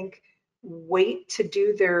think, wait to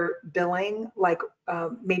do their billing like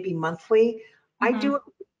maybe monthly. I do it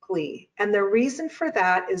weekly. And the reason for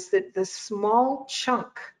that is that the small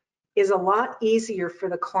chunk is a lot easier for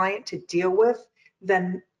the client to deal with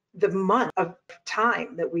than the month of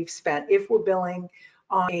time that we've spent if we're billing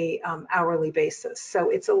on a hourly basis. So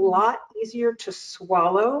it's a lot easier to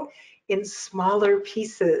swallow in smaller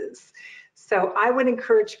pieces. So I would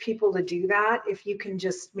encourage people to do that. If you can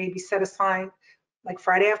just maybe set aside like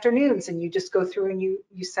Friday afternoons and you just go through and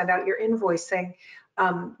you send out your invoicing.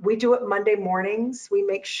 We do it Monday mornings. We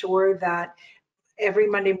make sure that every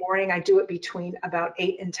Monday morning I do it between about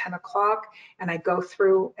 8 and 10 o'clock, and I go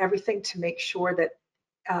through everything to make sure that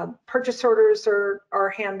purchase orders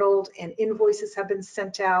are handled and invoices have been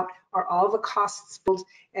sent out, are all the costs billed,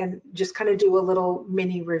 and just kind of do a little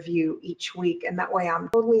mini review each week. And that way I'm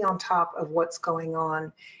totally on top of what's going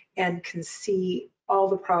on and can see all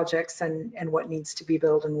the projects and what needs to be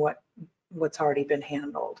billed and what's already been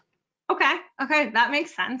handled. Okay, that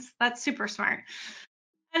makes sense. That's super smart.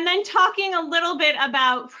 And then talking a little bit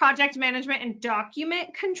about project management and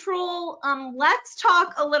document control, let's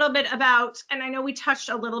talk a little bit about, and I know we touched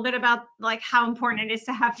a little bit about like how important it is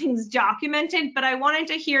to have things documented, but I wanted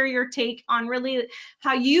to hear your take on really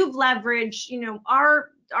how you've leveraged,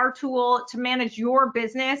 our tool to manage your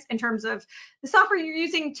business in terms of the software you're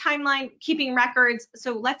using, timeline, keeping records.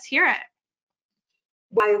 So let's hear it.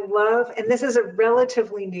 I love, and this is a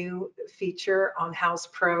relatively new feature on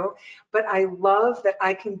Houzz Pro, but I love that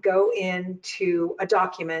I can go into a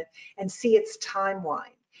document and see its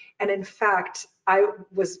timeline. And in fact, I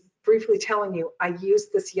was briefly telling you, I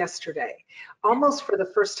used this yesterday, almost for the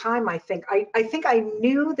first time, I think. I think I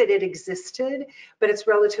knew that it existed, but it's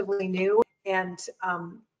relatively new. And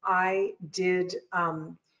I did,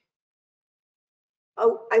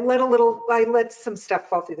 I let some stuff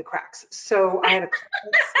fall through the cracks. So I had a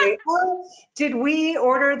client say, oh, did we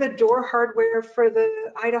order the door hardware for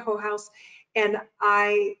the Idaho house? And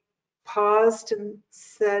I paused and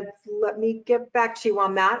said, let me get back to you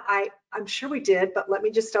on that. I'm sure we did, but let me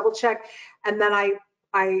just double check. And then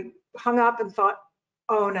I hung up and thought,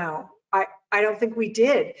 oh no, I don't think we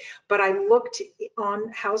did. But I looked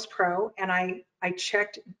on Houzz Pro and I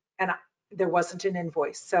checked and there wasn't an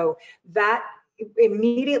invoice. So that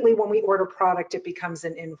immediately when we order product, it becomes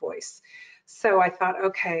an invoice. So I thought,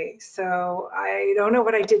 okay, so I don't know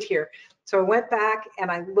what I did here. So I went back and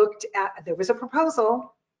I looked at, there was a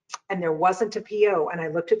proposal and there wasn't a PO. And I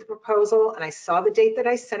looked at the proposal and I saw the date that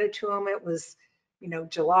I sent it to them. It was,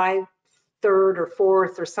 July 3rd or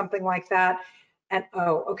 4th or something like that. And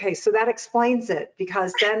oh, okay, so that explains it,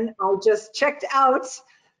 because then I just checked out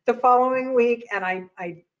the following week and I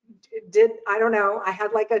don't know, I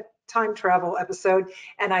had like a time travel episode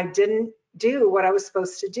and I didn't do what I was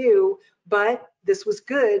supposed to do, but this was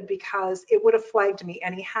good because it would have flagged me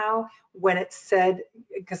anyhow when it said,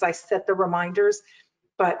 because I set the reminders,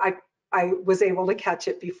 but I was able to catch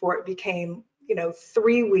it before it became,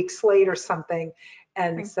 3 weeks late or something,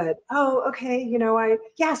 and said, oh, okay,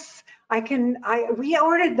 yes, I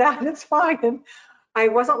reordered that, it's fine. And I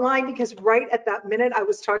wasn't lying, because right at that minute I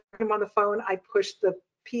was talking to him on the phone, I pushed the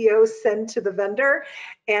PO send to the vendor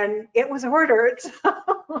and it was ordered.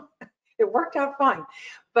 It worked out fine.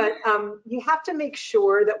 But you have to make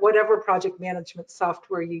sure that whatever project management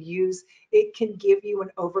software you use, it can give you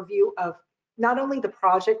an overview of not only the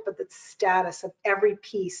project, but the status of every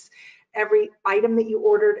piece, every item that you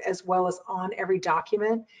ordered, as well as on every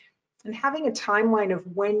document. And having a timeline of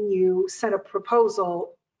when you sent a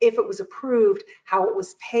proposal, if it was approved, how it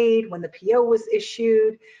was paid, when the PO was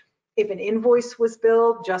issued, if an invoice was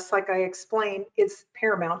billed, just like I explained, it's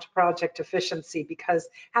paramount to project efficiency, because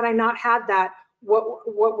had I not had that,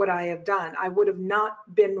 what would I have done? I would have not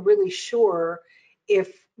been really sure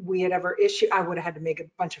if we had ever issued, I would have had to make a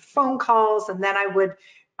bunch of phone calls, and then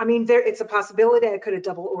it's a possibility I could have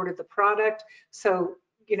double ordered the product. So,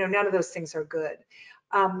 none of those things are good.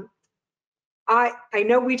 I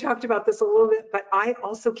know we talked about this a little bit, but I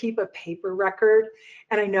also keep a paper record,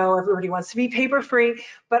 and I know everybody wants to be paper free,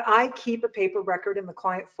 but I keep a paper record in the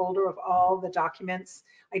client folder of all the documents.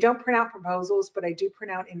 I don't print out proposals, but I do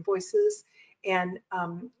print out invoices. And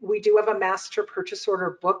we do have a master purchase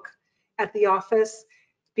order book at the office,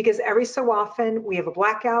 because every so often we have a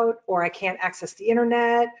blackout, or I can't access the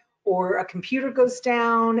internet, or a computer goes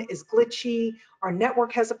down, is glitchy, our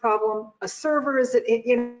network has a problem, a server is,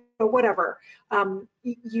 whatever.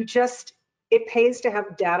 It pays to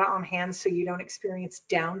have data on hand so you don't experience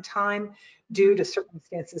downtime due to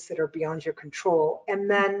circumstances that are beyond your control. And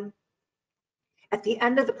then at the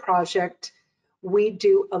end of the project, we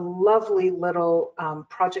do a lovely little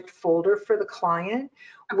project folder for the client,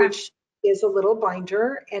 which is a little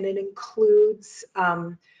binder, and it includes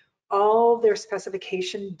all their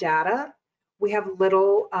specification data. We have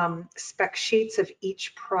little spec sheets of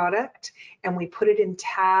each product, and we put it in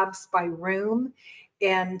tabs by room,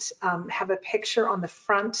 and have a picture on the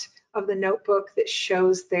front of the notebook that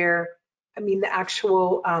shows the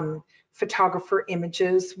actual photographer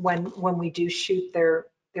images when we do shoot their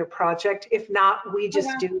project. If not, we just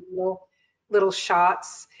do little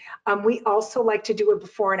shots. We also like to do a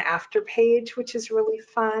before and after page, which is really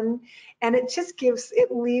fun. And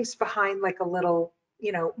it leaves behind like a little,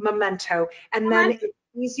 memento. And then it's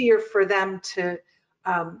easier for them to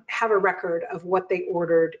have a record of what they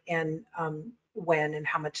ordered and when and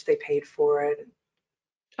how much they paid for it.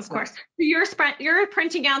 Of course. So you're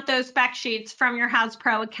printing out those spec sheets from your Houzz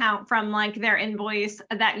Pro account from like their invoice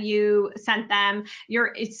that you sent them.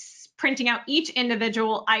 It's printing out each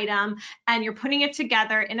individual item, and you're putting it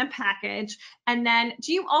together in a package. And then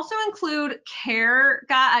do you also include a care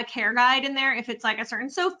guide in there if it's like a certain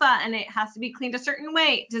sofa and it has to be cleaned a certain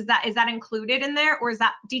way? Is that included in there, or is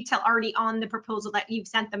that detail already on the proposal that you've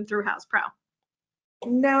sent them through Houzz Pro?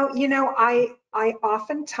 No, I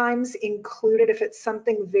oftentimes include it. If it's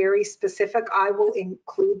something very specific, I will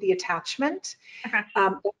include the attachment. Okay.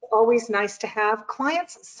 It's always nice to have.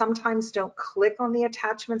 Clients sometimes don't click on the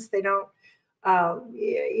attachments. They don't,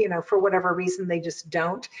 for whatever reason, they just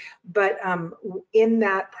don't. But in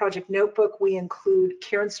that project notebook, we include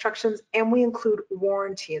care instructions, and we include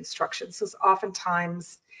warranty instructions. So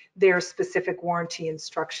oftentimes there are specific warranty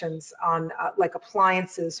instructions on like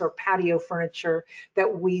appliances or patio furniture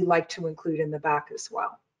that we like to include in the back as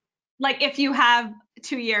well. Like if you have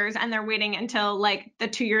 2 years and they're waiting until like the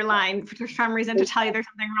 2-year line for some reason to tell you there's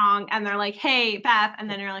something wrong, and they're like, hey, Beth, and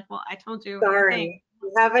then you're like, well, I told you. Sorry.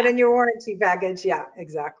 You have it in your warranty package. Yeah,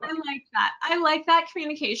 exactly. I like that. I like that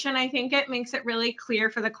communication. I think it makes it really clear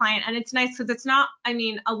for the client, and it's nice because it's not,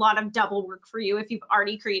 a lot of double work for you if you've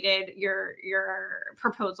already created your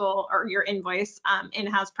proposal or your invoice in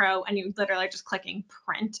Houzz Pro, and you literally are just clicking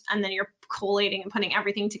print, and then you're collating and putting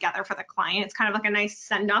everything together for the client. It's kind of like a nice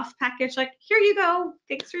send-off package, like, here you go,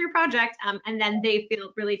 thanks for your project, and then they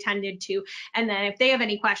feel really tended to. And then if they have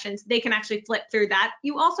any questions, they can actually flip through that.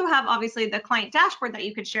 You also have obviously the client dashboard that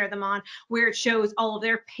you could share them on, where it shows all of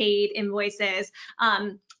their paid invoices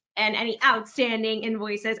and any outstanding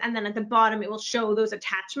invoices. And then at the bottom, it will show those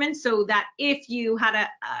attachments, so that if you had a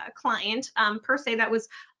client per se that was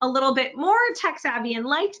a little bit more tech savvy and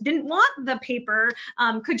didn't want the paper,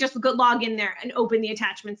 could just log in there and open the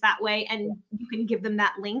attachments that way, and you can give them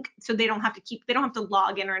that link, so they don't have to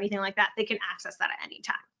log in or anything like that. They can access that at any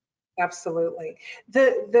time. Absolutely.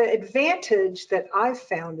 The advantage that I've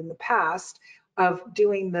found in the past of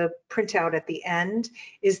doing the printout at the end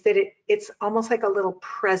is that it's almost like a little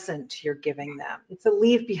present you're giving them. It's a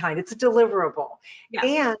leave behind, it's a deliverable. Yeah.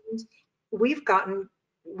 And we've gotten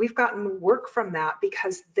work from that,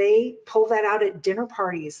 because they pull that out at dinner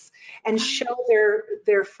parties and show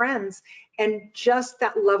their friends, and just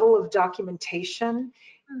that level of documentation,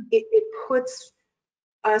 it puts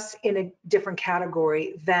us in a different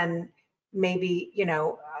category than maybe,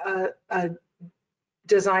 a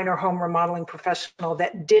designer home remodeling professional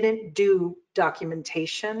that didn't do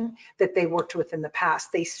documentation that they worked with in the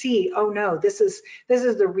past. They see, oh no, this is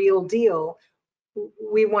the real deal.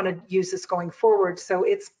 We want to use this going forward. So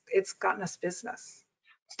it's gotten us business.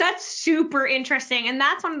 That's super interesting. And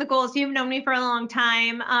that's one of the goals. You've known me for a long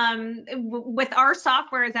time with our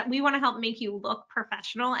software, is that we want to help make you look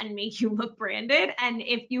professional and make you look branded. And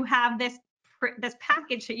if you have this this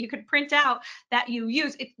package that you could print out that you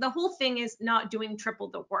use. The whole thing is not doing triple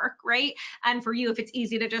the work, right? And for you, if it's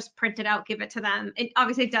easy to just print it out, give it to them, it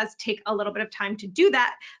obviously does take a little bit of time to do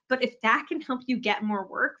that. But if that can help you get more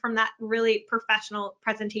work from that really professional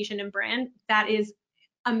presentation and brand, that is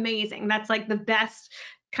amazing. That's like the best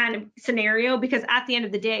kind of scenario, because at the end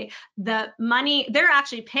of the day, the money, they're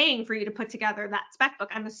actually paying for you to put together that spec book.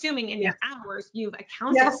 I'm assuming in your hours you've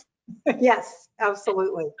accounted. Yes, yes,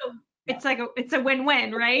 absolutely. So it's like it's a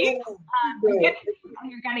win-win, right?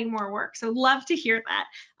 You're getting more work. So love to hear that.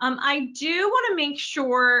 I do want to make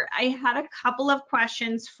sure, I had a couple of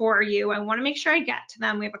questions for you. I want to make sure I get to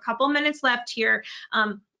them. We have a couple minutes left here.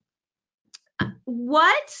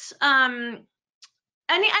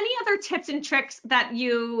 Any other tips and tricks that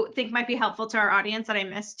you think might be helpful to our audience that I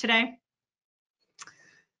missed today?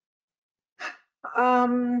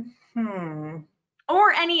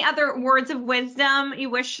 Or any other words of wisdom you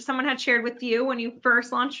wish someone had shared with you when you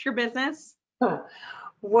first launched your business?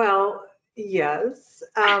 Well, yes.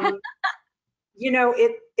 I know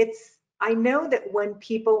that when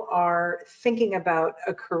people are thinking about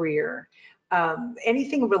a career,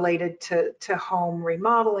 anything related to home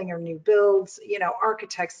remodeling or new builds,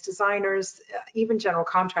 architects, designers, even general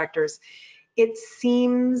contractors, it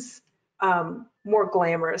seems more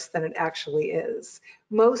glamorous than it actually is.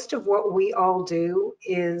 Most of what we all do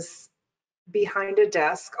is behind a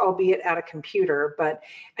desk, albeit at a computer, but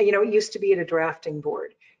it used to be at a drafting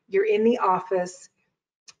board. You're in the office.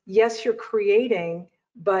 Yes, you're creating,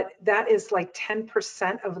 but that is like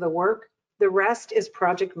 10% of the work. The rest is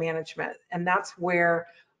project management. And that's where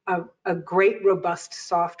a great, robust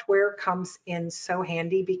software comes in so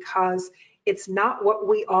handy, because it's not what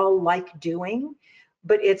we all like doing,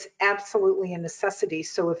 but it's absolutely a necessity.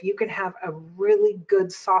 So if you can have a really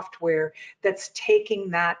good software that's taking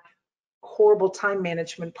that horrible time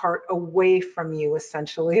management part away from you,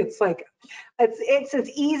 essentially, it's as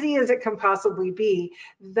easy as it can possibly be,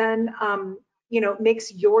 then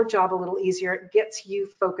makes your job a little easier. It gets you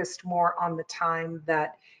focused more on the time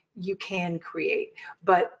that you can create.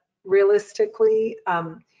 But realistically,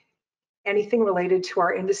 anything related to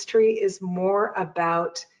our industry is more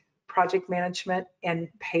about project management and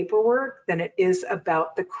paperwork than it is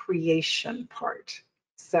about the creation part.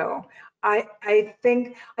 So I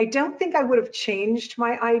don't think I would have changed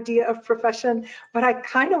my idea of profession, but I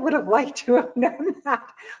kind of would have liked to have known that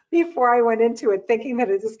before I went into it, thinking that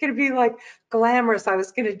it was going to be like glamorous. I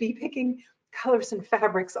was going to be picking colors and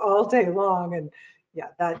fabrics all day long. And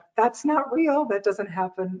yeah, that's not real. That doesn't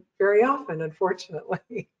happen very often,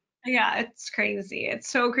 unfortunately. Yeah, it's crazy. It's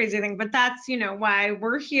so crazy thing, but that's, why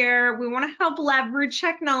we're here. We want to help leverage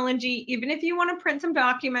technology, even if you want to print some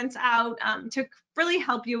documents out, to really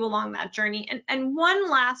help you along that journey. And one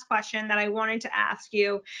last question that I wanted to ask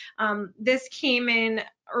you, this came in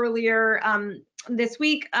earlier this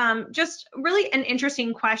week, just really an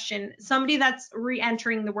interesting question. Somebody that's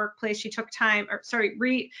re-entering the workplace, she took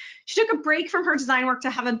a break from her design work to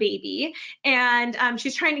have a baby, and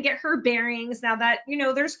she's trying to get her bearings now that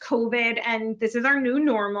there's COVID and this is our new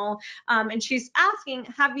normal. And she's asking,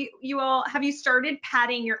 have you started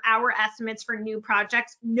padding your hour estimates for new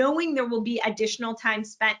projects, knowing there will be additional time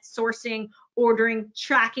spent sourcing, ordering,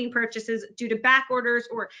 tracking purchases due to back orders,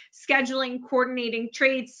 or scheduling, coordinating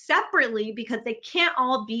trades separately because they can't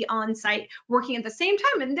all be on site working at the same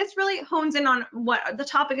time? And this really hones in on what the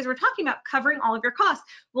topic is we're talking about, covering all of your costs.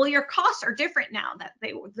 Well, your costs are different now that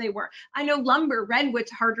they were. I know lumber,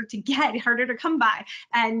 redwood's harder to get, harder to come by.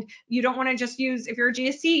 And you don't want to just use, if you're a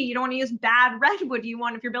GSC, you don't want to use bad redwood.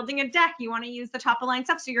 If you're building a deck, you want to use the top of line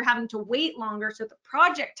stuff. So you're having to wait longer. So the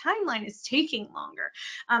project timeline is taking longer.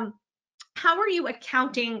 How are you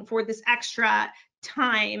accounting for this extra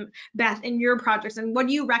time, Beth, in your projects? And what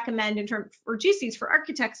do you recommend in terms for GCs, for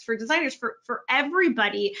architects, for designers, for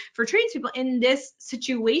everybody, for tradespeople in this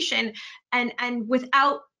situation, and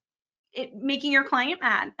without it making your client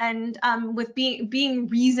mad, and with being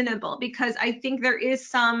reasonable? Because I think there is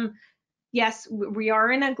some, yes, we are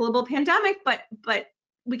in a global pandemic, but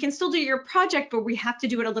we can still do your project, but we have to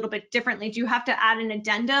do it a little bit differently. Do you have to add an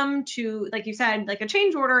addendum to, like you said, like a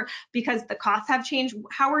change order because the costs have changed?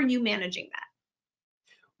 How are you managing that?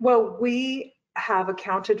 Well, we have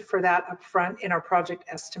accounted for that upfront in our project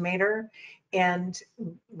estimator, and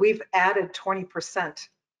we've added 20%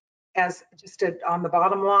 as just on the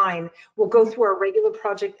bottom line. We'll go through our regular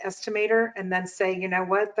project estimator and then say, you know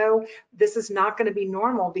what, though, this is not going to be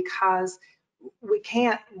normal, because we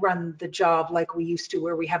can't run the job like we used to,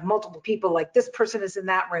 where we have multiple people, like this person is in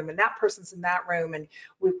that room and that person's in that room, and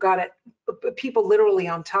we've got people literally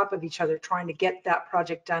on top of each other trying to get that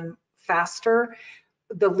project done faster.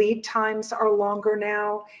 the lead times are longer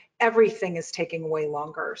now. Everything is taking way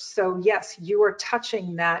longer. So yes, you are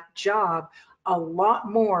touching that job a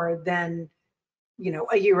lot more than,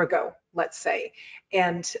 a year ago, let's say.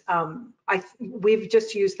 And we've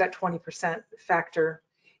just used that 20% factor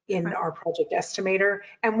in our project estimator,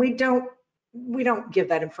 and we don't give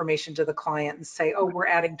that information to the client and say, oh, we're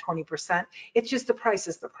adding 20%. It's just the price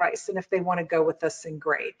is the price. And if they want to go with us, then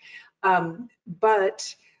great.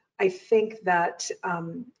 But I think that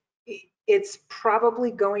it's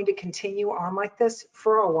probably going to continue on like this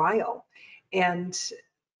for a while. And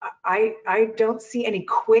I don't see any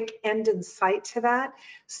quick end in sight to that.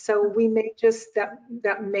 So we may just,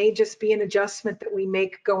 that may just be an adjustment that we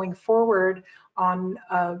make going forward on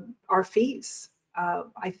our fees.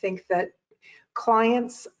 I think that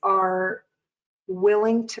clients are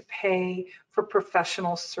willing to pay for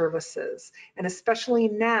professional services. And especially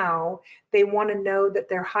now, they want to know that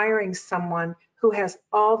they're hiring someone who has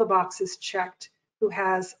all the boxes checked, who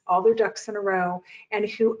has all their ducks in a row, and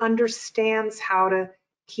who understands how to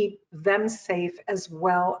keep them safe as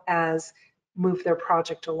well as move their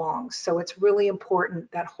project along. So it's really important.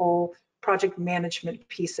 That whole project management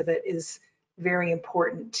piece of it is very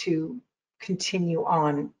important to continue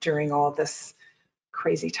on during all this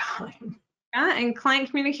crazy time. Yeah, and client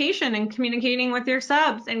communication and communicating with your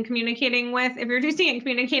subs and communicating with, if you're GC, and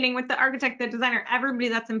communicating with the architect, the designer, everybody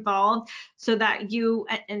that's involved, so that you,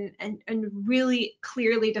 and really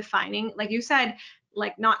clearly defining, like you said,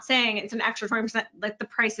 like not saying it's an extra 20%, like the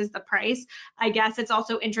price is the price. I guess it's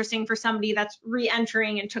also interesting for somebody that's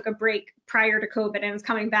re-entering and took a break prior to COVID and is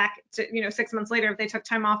coming back to, 6 months later, if they took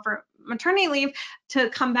time off for maternity leave, to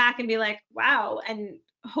come back and be like, wow, and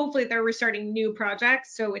hopefully they're restarting new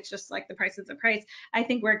projects, so it's just like the price is the price. I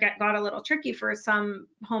think where it got a little tricky for some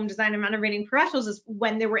home design and renovating professionals is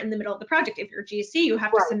when they were in the middle of the project. If you're GC, you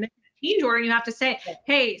have to submit a change order and you have to say,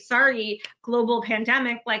 hey, sorry, global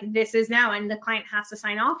pandemic, like this is now, and the client has to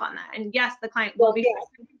sign off on that. And yes, the client will be.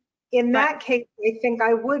 In that case, I think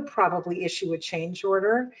I would probably issue a change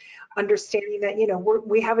order, understanding that,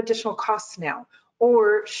 we have additional costs now.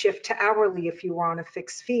 Or shift to hourly if you want a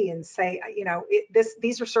fixed fee, and say,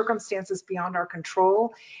 these are circumstances beyond our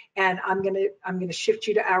control, and I'm gonna shift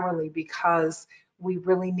you to hourly because we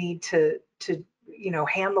really need to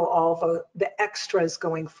handle all the extras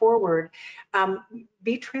going forward.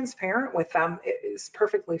 Be transparent with them. It is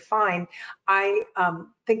perfectly fine. I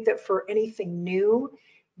think that for anything new,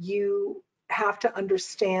 you have to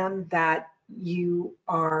understand that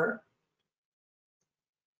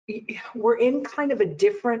we're in kind of a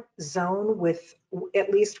different zone with,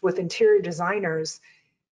 at least with interior designers.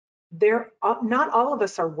 Not all of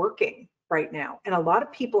us are working right now. And a lot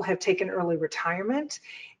of people have taken early retirement,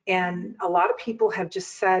 and a lot of people have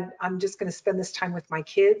just said, I'm just going to spend this time with my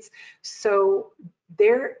kids. So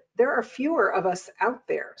there are fewer of us out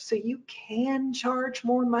there. So you can charge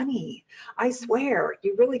more money. I swear,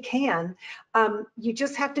 you really can. You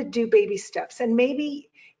just have to do baby steps. And maybe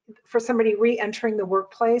for somebody re-entering the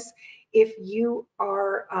workplace, if you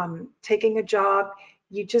are taking a job,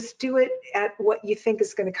 you just do it at what you think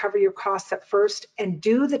is going to cover your costs at first, and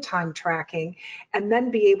do the time tracking, and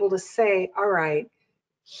then be able to say, all right,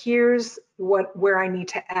 here's where I need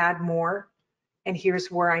to add more, and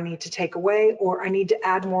here's where I need to take away, or I need to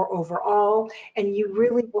add more overall. And you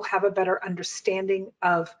really will have a better understanding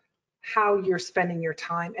of how you're spending your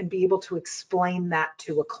time, and be able to explain that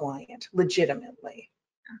to a client legitimately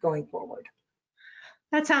going forward.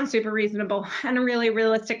 That sounds super reasonable and a really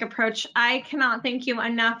realistic approach. I cannot thank you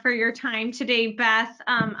enough for your time today, Beth.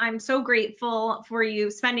 I'm so grateful for you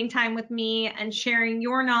spending time with me and sharing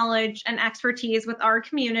your knowledge and expertise with our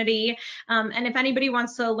community. And if anybody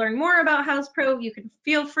wants to learn more about Houzz Pro, you can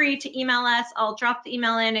feel free to email us. I'll drop the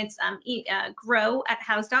email in. It's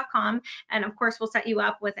grow@houzz.com. And of course, we'll set you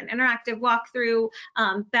up with an interactive walkthrough.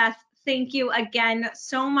 Beth, thank you again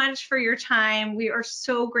so much for your time. We are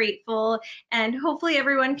so grateful, and hopefully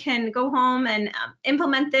everyone can go home and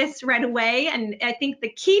implement this right away. And I think the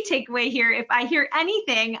key takeaway here, if I hear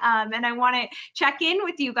anything, and I want to check in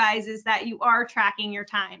with you guys, is that you are tracking your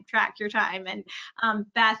time, track your time. And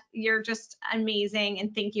Beth, you're just amazing,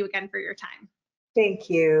 and thank you again for your time. Thank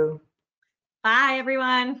you. Bye,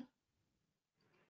 everyone.